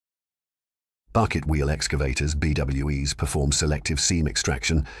Bucket wheel excavators, BWEs, perform selective seam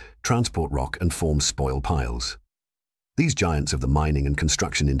extraction, transport rock and form spoil piles. These giants of the mining and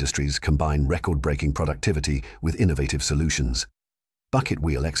construction industries combine record-breaking productivity with innovative solutions. Bucket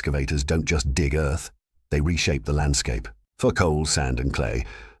wheel excavators don't just dig earth, they reshape the landscape. For coal, sand and clay,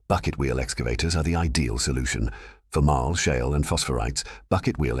 bucket wheel excavators are the ideal solution. For marl, shale and phosphorites,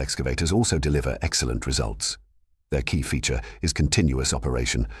 bucket wheel excavators also deliver excellent results. Their key feature is continuous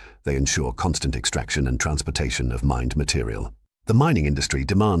operation. They ensure constant extraction and transportation of mined material. The mining industry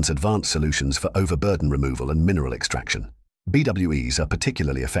demands advanced solutions for overburden removal and mineral extraction. BWEs are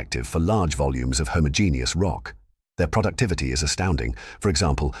particularly effective for large volumes of homogeneous rock. Their productivity is astounding. For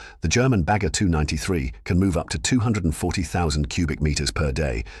example, the German Bagger 293 can move up to 240,000 cubic meters per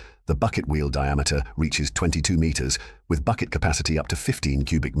day. The bucket wheel diameter reaches 22 meters, with bucket capacity up to 15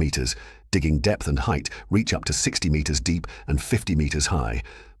 cubic meters. Digging depth and height reach up to 60 meters deep and 50 meters high.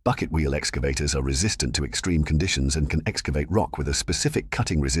 Bucket wheel excavators are resistant to extreme conditions and can excavate rock with a specific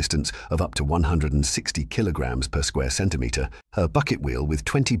cutting resistance of up to 160 kilograms per square centimeter. A bucket wheel with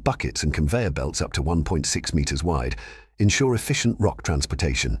 20 buckets and conveyor belts up to 1.6 meters wide ensure efficient rock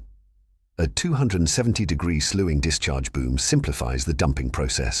transportation. A 270-degree slewing discharge boom simplifies the dumping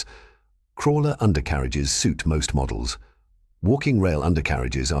process. Crawler undercarriages suit most models. Walking rail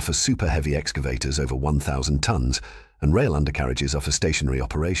undercarriages are for super-heavy excavators over 1,000 tons, and rail undercarriages are for stationary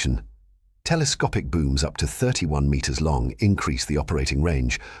operation. Telescopic booms up to 31 meters long increase the operating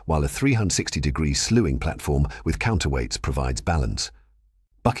range, while a 360-degree slewing platform with counterweights provides balance.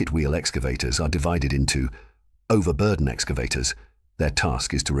 Bucket wheel excavators are divided into overburden excavators. Their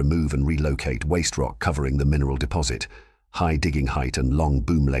task is to remove and relocate waste rock covering the mineral deposit. High digging height and long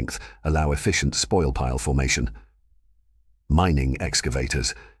boom length allow efficient spoil pile formation. Mining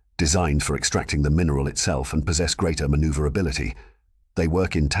excavators, designed for extracting the mineral itself and possess greater maneuverability. They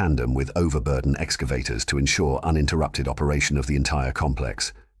work in tandem with overburden excavators to ensure uninterrupted operation of the entire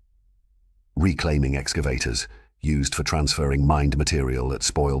complex. Reclaiming excavators, used for transferring mined material at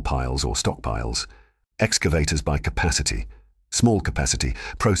spoil piles or stockpiles. Excavators by capacity. Small capacity,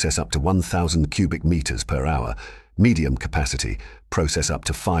 process up to 1,000 cubic meters per hour. Medium capacity, process up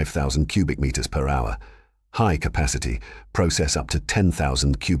to 5,000 cubic meters per hour. High capacity, process up to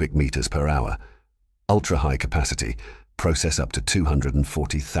 10,000 cubic meters per hour. Ultra-high capacity, process up to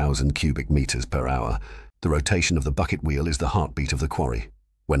 240,000 cubic meters per hour. The rotation of the bucket wheel is the heartbeat of the quarry.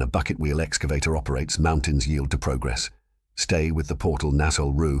 When a bucket wheel excavator operates, mountains yield to progress. Stay with the portal Nassau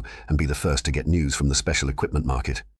Rue and be the first to get news from the special equipment market.